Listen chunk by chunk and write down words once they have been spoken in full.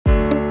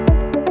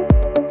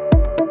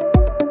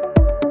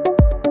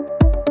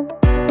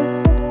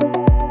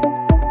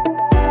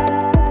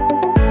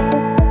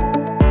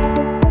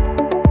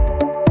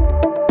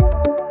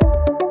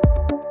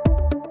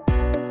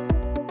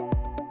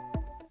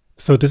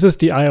So this is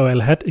the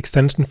IOL HAT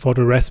extension for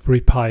the Raspberry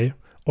Pi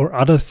or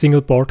other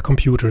single board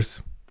computers.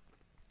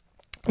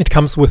 It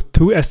comes with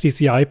two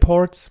SDCI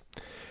ports.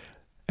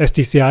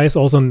 SDCI is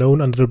also known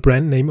under the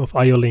brand name of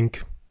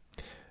IO-Link.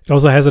 It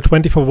also has a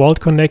 24-volt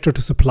connector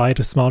to supply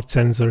the smart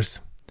sensors.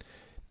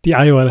 The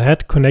IOL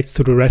HAT connects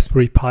to the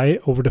Raspberry Pi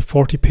over the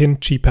 40-pin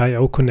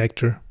GPIO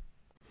connector.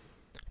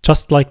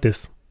 Just like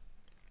this.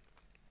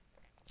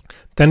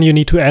 Then you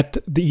need to add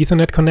the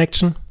Ethernet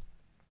connection.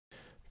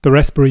 The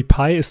Raspberry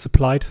Pi is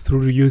supplied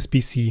through the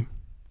USB-C.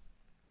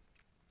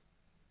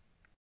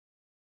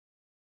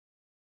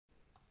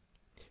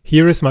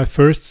 Here is my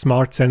first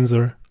smart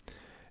sensor.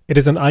 It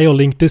is an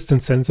IO-Link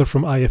distance sensor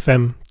from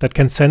IFM that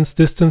can sense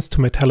distance to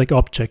metallic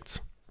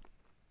objects.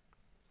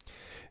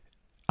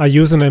 I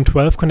use an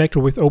M12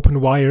 connector with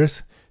open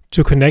wires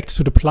to connect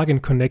to the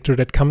plug-in connector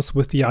that comes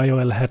with the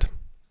IOL HAT.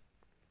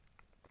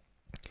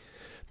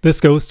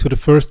 This goes to the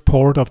first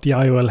port of the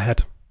IOL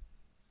HAT.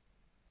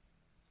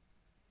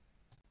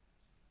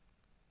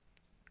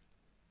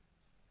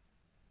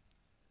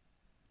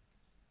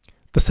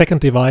 The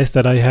second device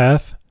that I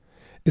have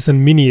is a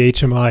mini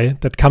HMI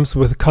that comes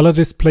with a color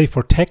display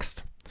for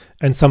text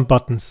and some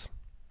buttons.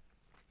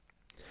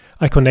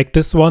 I connect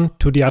this one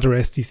to the other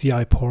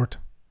SDCI port.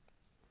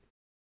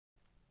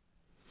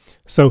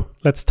 So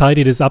let's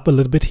tidy this up a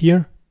little bit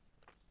here.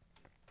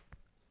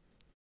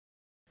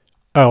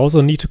 I also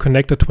need to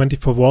connect a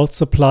 24-volt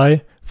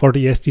supply for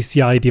the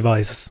SDCI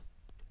devices.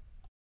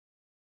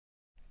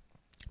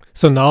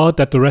 So now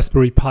that the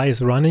Raspberry Pi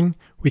is running,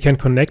 we can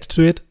connect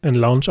to it and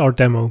launch our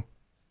demo.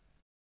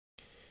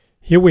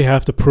 Here we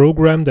have the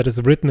program that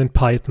is written in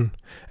Python,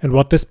 and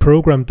what this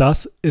program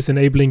does is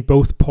enabling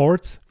both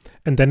ports,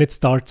 and then it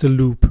starts a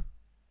loop.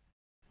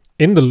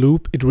 In the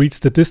loop it reads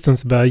the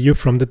distance value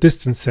from the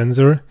distance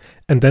sensor,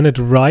 and then it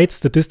writes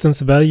the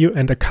distance value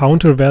and a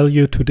counter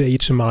value to the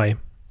HMI.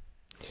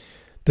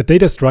 The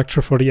data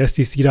structure for the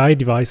SDCI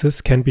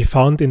devices can be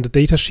found in the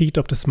datasheet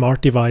of the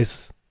smart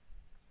devices.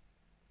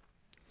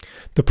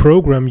 The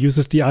program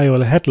uses the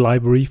IOL HAT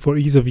library for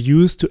ease of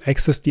use to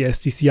access the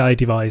SDCI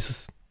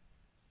devices.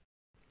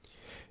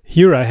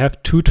 Here I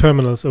have two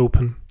terminals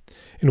open,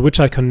 in which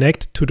I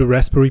connect to the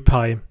Raspberry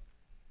Pi.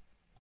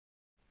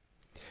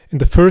 In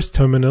the first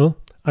terminal,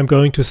 I'm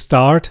going to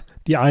start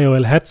the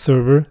IOL HAT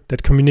server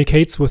that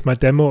communicates with my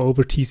demo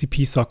over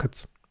TCP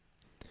sockets.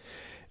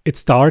 It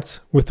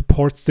starts with the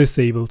ports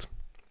disabled.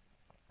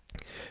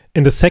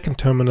 In the second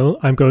terminal,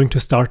 I'm going to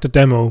start the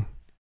demo.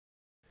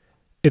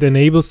 It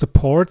enables the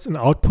ports and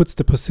outputs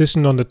the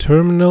position on the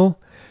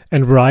terminal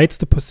and writes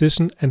the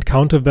position and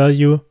counter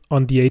value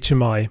on the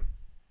HMI.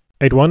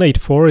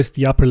 8184 is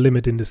the upper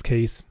limit in this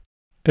case.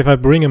 If I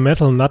bring a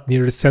metal nut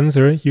near the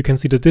sensor, you can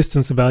see the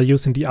distance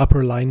values in the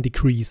upper line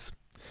decrease.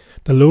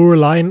 The lower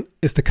line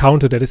is the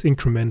counter that is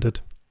incremented.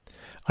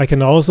 I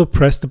can also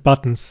press the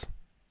buttons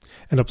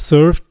and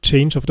observe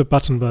change of the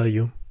button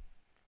value.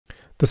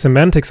 The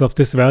semantics of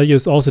this value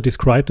is also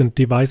described in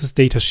the device's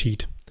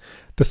datasheet.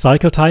 The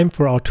cycle time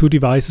for our two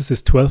devices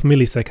is 12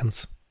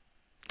 milliseconds.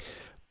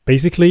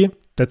 Basically,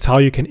 that's how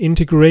you can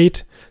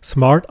integrate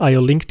smart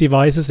IO-Link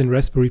devices in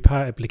Raspberry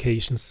Pi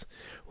applications,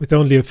 with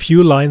only a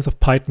few lines of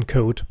Python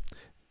code.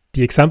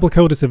 The example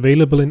code is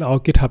available in our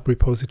GitHub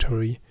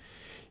repository.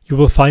 You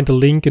will find a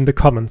link in the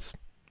comments.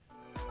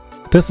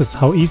 This is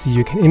how easy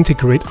you can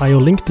integrate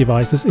IO-Link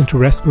devices into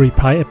Raspberry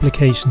Pi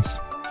applications.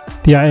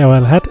 The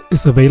IOL HAT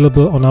is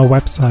available on our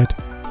website.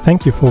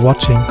 Thank you for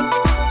watching.